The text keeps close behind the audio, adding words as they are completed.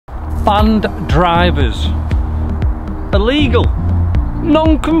banned drivers. Illegal.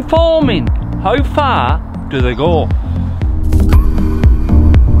 Non-conforming. How far do they go?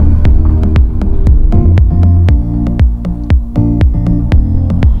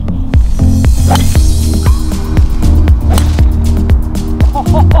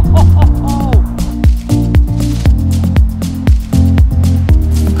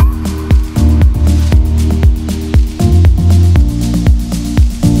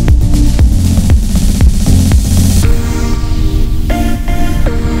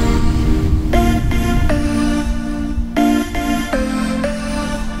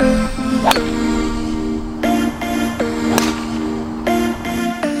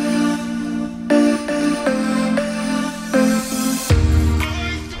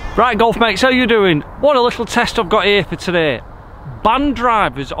 Right, golf mates, how you doing? What a little test I've got here for today. Banned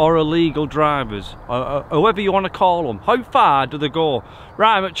drivers or illegal drivers, or however you want to call them. How far do they go?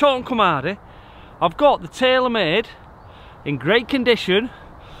 Right, I'm at CAMCORDER. I've got the TAYLORMADE in great condition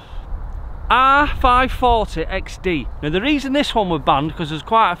R540 XD. Now the reason this one was banned, because there's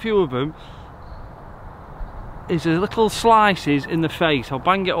quite a few of them, is the little slices in the face. I'll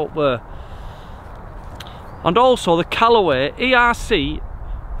bang it up there. And also the CALLAWAY ERC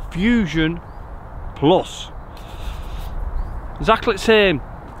Fusion Plus, exactly the same.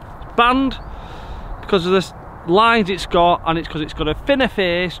 It's banned because of the lines it's got, and it's because it's got a thinner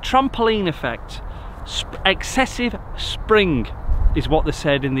face, trampoline effect, excessive spring is what they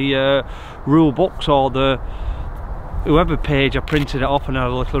said in the rule books, or the whoever page I printed it off and had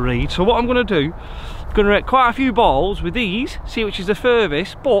a little read. So what I'm going to do, I'm going to rate quite a few balls with these, see which is the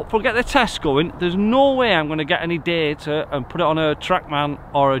furthest, but if we get the test going, there's no way I'm going to get any data and put it on a TrackMan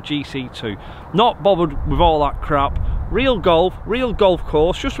or a GC2. Not bothered with all that crap. Real golf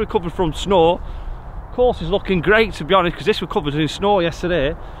course, just recovered from snow. Course is looking great, to be honest, because this was covered in snow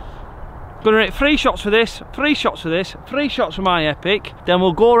yesterday. Going to rate 3 shots for this, 3 shots for this, 3 shots for my Epic, then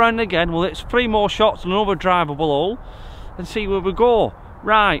we'll go around again, we'll hit 3 more shots and another drivable hole and see where we go.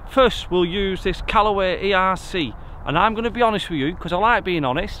 Right, first we'll use this CALLAWAY ERC, and I'm going to be honest with you, because I like being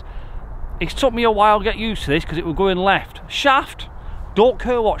honest. It's took me a while to get used to this, because it was going left. Shaft, don't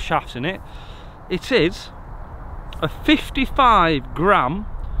care what shaft's in it. It is a 55 gram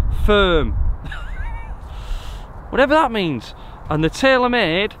firm. Whatever that means. And the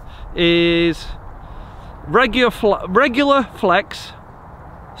TAYLORMADE is regular flex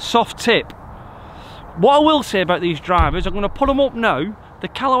soft tip. What I will say about these drivers, I'm going to put them up now. The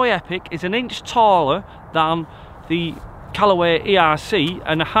CALLAWAY Epic is an inch taller than the CALLAWAY ERC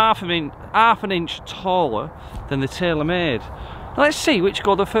and half an inch taller than the TAYLORMADE. Now let's see which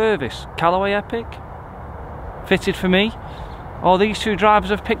go the furthest. CALLAWAY Epic, fitted for me, or these two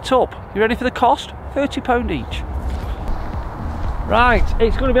drivers have picked up. You ready for the cost? £30 each. Right,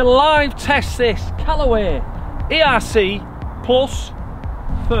 it's going to be a live test, this CALLAWAY ERC Plus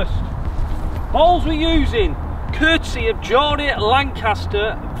first. Balls we're using, courtesy of Johnny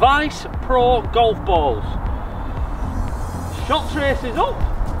Lancaster Vice Pro golf balls. Shot traces up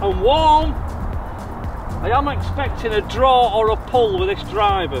and warm. I am expecting a draw or a pull with this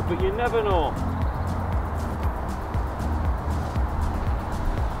driver, but you never know.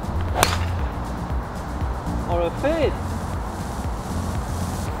 Or a fade.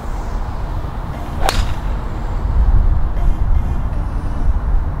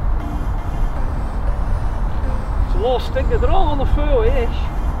 Low stinger, they're all on the fairway-ish.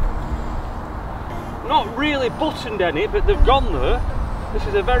 Not really buttoned any, but they've gone there. This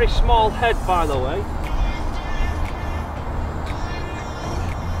is a very small head, by the way.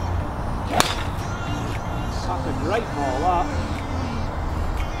 That's a great ball, that.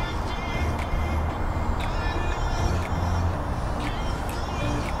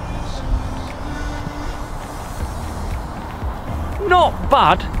 Not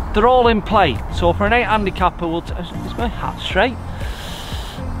bad. They're all in play, so for an 8 handicapper, is my hat straight?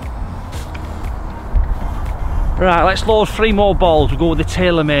 Right, let's load 3 more balls. We'll go with the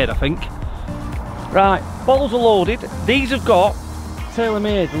TAYLORMADE, I think. Right, balls are loaded. These have got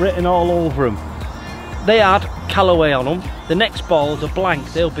TAYLORMADE written all over them. They had CALLAWAY on them. The next balls are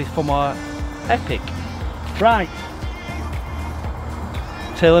blank. They'll be from our Epic. Right,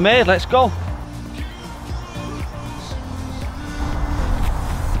 TAYLORMADE, let's go.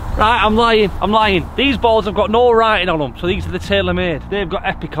 Right, I'm lying. These balls have got no writing on them, so these are the TAYLORMADE. They've got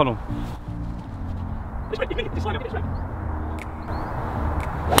Epic on them. I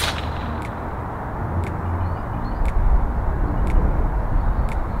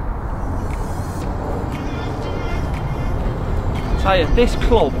tell you, this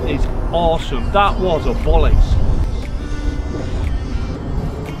club is awesome. That was a volley.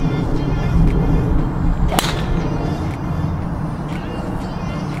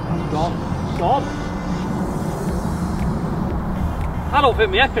 I don't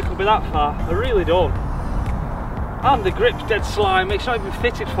think my Epic will be that far, I really don't. And the grip's dead slimy, it's not even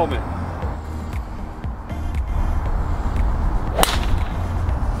fitted for me.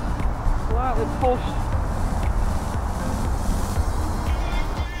 Slightly pushed.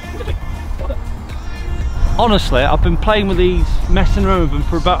 Honestly, I've been playing with these, messing around with them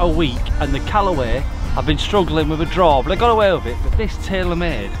for about a week, and the Callaway, I've been struggling with a draw, but I got away with it. But this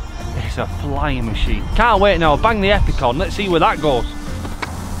TAYLORMADE is a flying machine. Can't wait now, I'll bang the Epic on, let's see where that goes.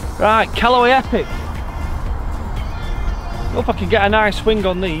 Right, Callaway Epic. Hope I can get a nice swing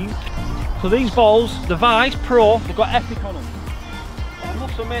on these. So these balls, the Vice Pro, they've got Epic on them. I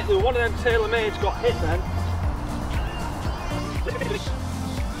must admit that one of them TAYLORMADEs got hit then.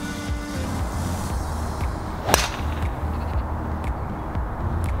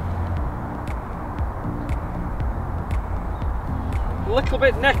 A little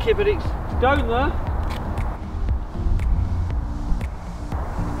bit necky, but it's down there.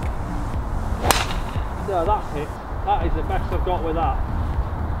 There, that's it. That is the best I've got with that.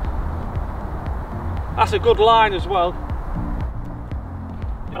 That's a good line as well.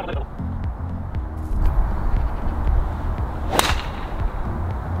 A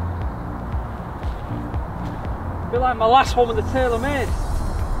bit like my last one with the TAYLORMADE.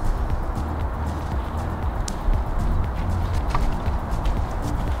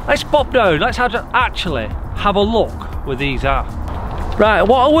 Let's pop down, let's actually have a look where these are. Right,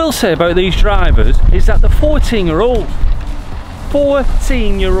 what I will say about these drivers is that they're 14-year-old.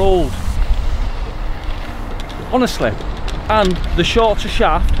 14-year-old. Honestly. And the shorter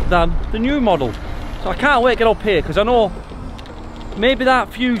shaft than the new model. So I can't wait to get up here, because I know maybe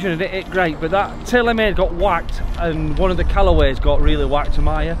that Fusion didn't hit great, but that TAYLORMADE got whacked and one of the Callaways got really whacked and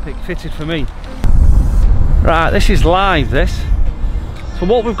my Epic fitted for me. Right, this is live, this. So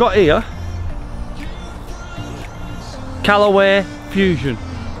what we've got here, Callaway Fusion.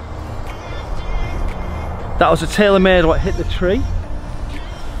 That was a TAYLORMADE what hit the tree.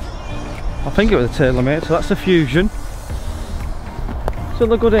 I think it was a TAYLORMADE, so that's the Fusion.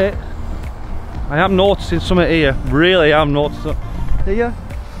 Still a good hit. I am noticing something here, really am noticing. Here,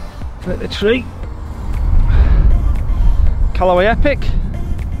 hit the tree. Callaway Epic.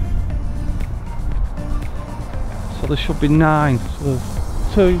 So there should be 9. So there's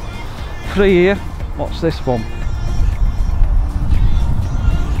 2, 3 here. What's this one?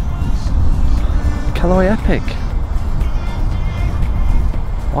 Callaway Epic.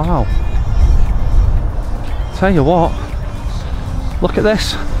 Wow. Tell you what, look at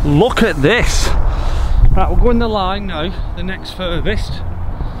this. Look at this. Right, we'll go in the line now, the next furthest.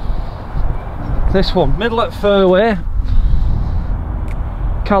 This one, middle at fairway.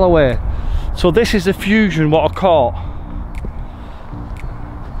 Callaway. So this is the Fusion what I caught.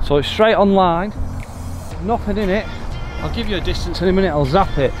 So it's straight on line, nothing in it. I'll give you a distance in a minute, I'll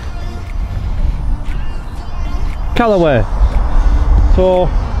zap it. Callaway. So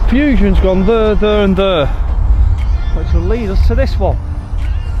Fusion's gone there, there and there, which will lead us to this one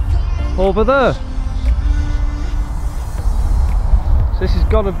over there. So this has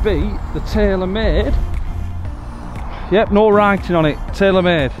got to be the TAYLORMADE. Yep, no writing on it,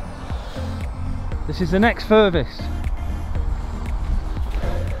 TAYLORMADE. This is the next furthest.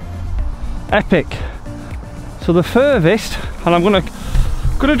 Epic. So the furthest, and I'm gonna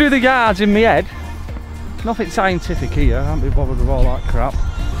do the yards in my head. Nothing scientific here, I can't be bothered with all that crap.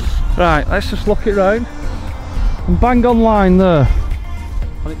 Right, let's just look it round and bang on line there.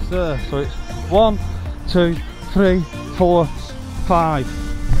 And it's there, so it's 1, 2, 3, 4, 5.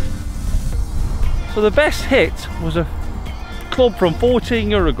 So the best hit was a club from 14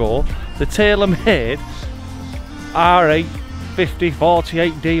 years ago, the TAYLORMADE R850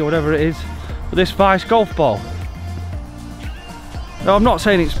 48D or whatever it is, with this Vice golf ball. Now I'm not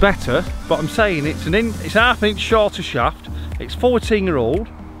saying it's better, but I'm saying it's it's half an inch shorter shaft. It's 14-year-old.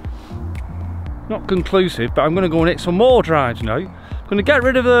 Not conclusive, but I'm going to go and hit some more drives now. I'm going to get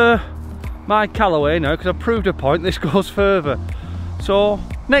rid of my Callaway now because I've proved a point. This goes further. So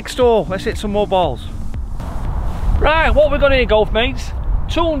next door, let's hit some more balls. Right, what we've got here, golf mates?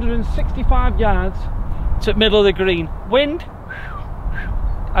 265 yards to the middle of the green. Wind,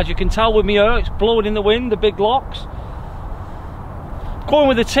 as you can tell with me here, it's blowing in the wind, the big locks. Going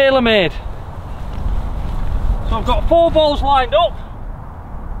with the TAYLORMADE. So I've got 4 balls lined up.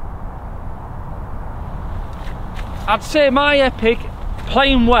 I'd say my Epic,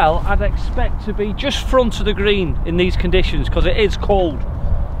 playing well, I'd expect to be just front of the green in these conditions because it is cold.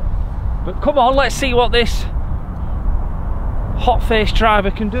 But come on, let's see what this hot face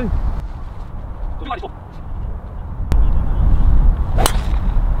driver can do.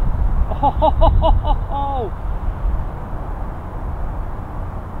 Oh,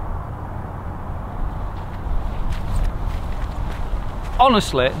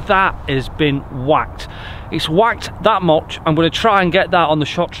 honestly, that has been whacked. It's whacked that much. I'm going to try and get that on the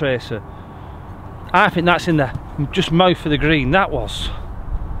shot tracer. I think that's in the just mouth of the green. That was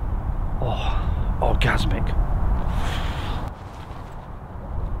orgasmic.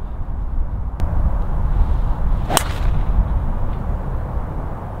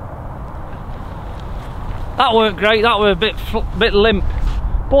 That weren't great. That were a bit limp,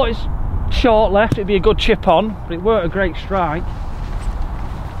 but it's short left. It'd be a good chip on, but it weren't a great strike.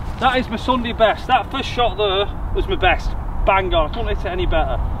 That is my Sunday best. That first shot there was my best. Bang on. I couldn't hit it any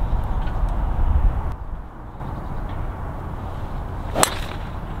better.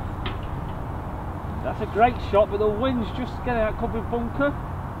 That's a great shot, but the wind's just getting out. Could be bunker.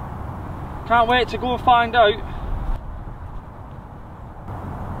 Can't wait to go and find out.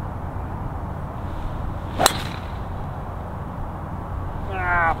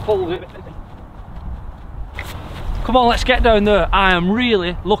 Pulled it. Come on, let's get down there. I am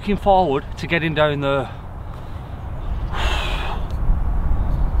really looking forward to getting down there.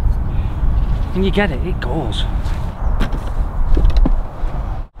 When you get it, it goes.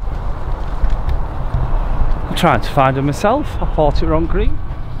 I'm trying to find it myself. I thought it were on green.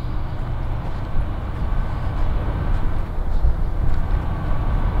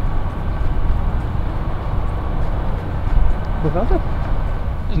 We've had it.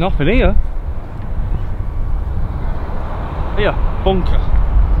 There's nothing here. Here, bunker.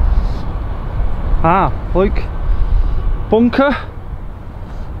 Ah, look. Bunker.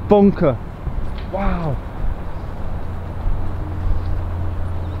 Bunker. Wow.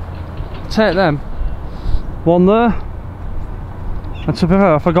 Take them. One there. And to be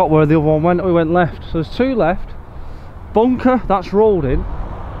fair, I forgot where the other one went. We went left. So there's two left. Bunker, that's rolled in.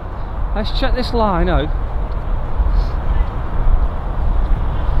 Let's check this line out.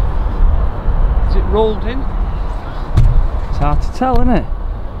 Is it rolled in? It's hard to tell, isn't it?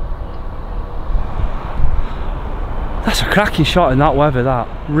 That's a cracking shot in that weather, that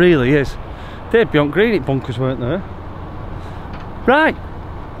really is. They'd be on green if bunkers weren't there. Right,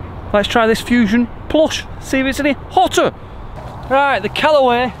 let's try this Fusion Plus, see if it's any hotter. Right, the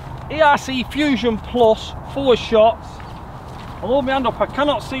Callaway ERC Fusion Plus 4 shots. I'll hold my hand up, I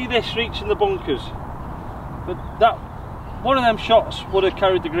cannot see this reaching the bunkers. But that one of them shots would have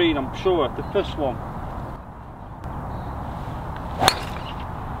carried the green, I'm sure, the first one.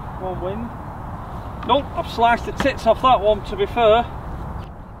 One wind. Nope, I've sliced the tits off that one, to be fair.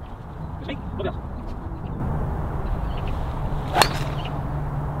 Look at that.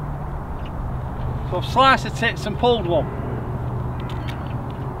 So I've sliced the tits and pulled one.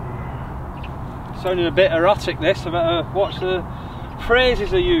 Sounding a bit erratic this, I better watch the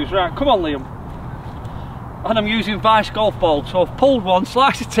phrases I use. Right, come on Liam. And I'm using Vice golf balls, so I've pulled one,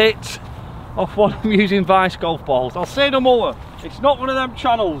 sliced the tits off one. I'm using Vice golf balls. I'll say no more, it's not one of them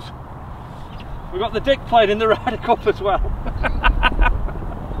channels. We've got the dick playing in the Ryder Cup as well.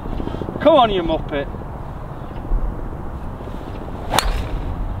 Come on you muppet.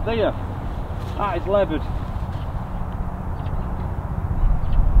 There, that is levered.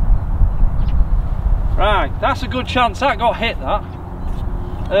 Right, that's a good chance that got hit, that.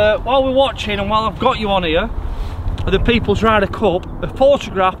 While we're watching and while I've got you on here, the People's Ryder Cup, a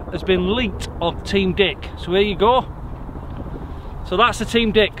photograph has been leaked of Team Dick. So here you go. So that's the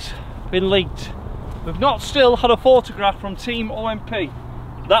Team Dicks, been leaked. We've not still had a photograph from Team OMP.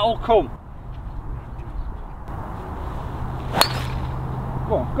 That'll come.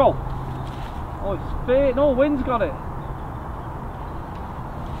 Go on, go. Oh, it's fake. No, wind's got it.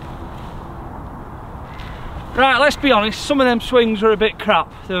 Right, let's be honest, some of them swings are a bit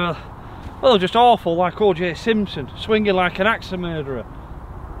crap. They're, well, just awful, like OJ Simpson, swinging like an axe murderer.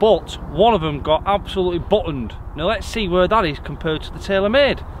 But one of them got absolutely buttoned. Now let's see where that is compared to the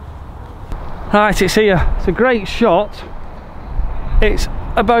TaylorMade. Right, it's here. It's a great shot. It's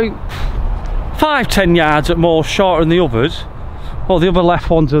about 5-10 yards at most shorter than the others. Well, the other left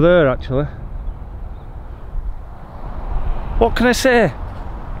ones are there actually. What can I say?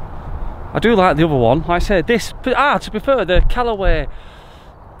 I do like the other one. Like I said, this, to be fair, the Callaway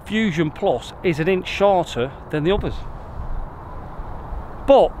Fusion Plus is an inch shorter than the others.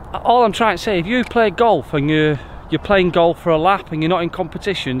 But all I'm trying to say, if you play golf and you're playing golf for a lap and you're not in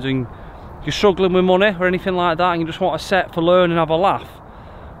competitions and you're struggling with money or anything like that and you just want a set for learn and have a laugh,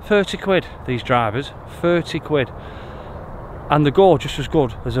 30 quid these drivers, 30 quid. And they go just as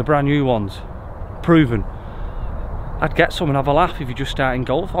good as the brand new ones, proven. I'd get some and have a laugh if you're just starting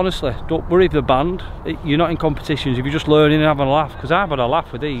golf, honestly. Don't worry if they're banned, you're not in competitions, if you're just learning and having a laugh, because I've had a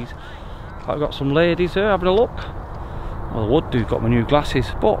laugh with these. I've got some ladies there having a look. Well, I would do, got my new glasses,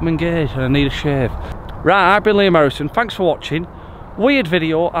 but I'm engaged and I need a shave. Right, I've been Liam Harrison, thanks for watching. Weird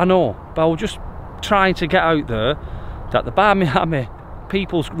video, I know, but I was just trying to get out there that the Bar Miami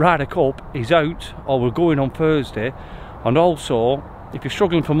People's Ryder Cup is out, or we're going on Thursday. And also, if you're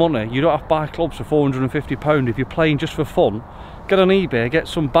struggling for money, you don't have to buy clubs for £450. If you're playing just for fun, get on eBay, get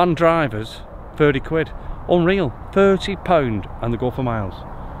some band drivers, 30 quid. Unreal, £30 and they go for miles.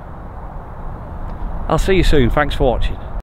 I'll see you soon, thanks for watching.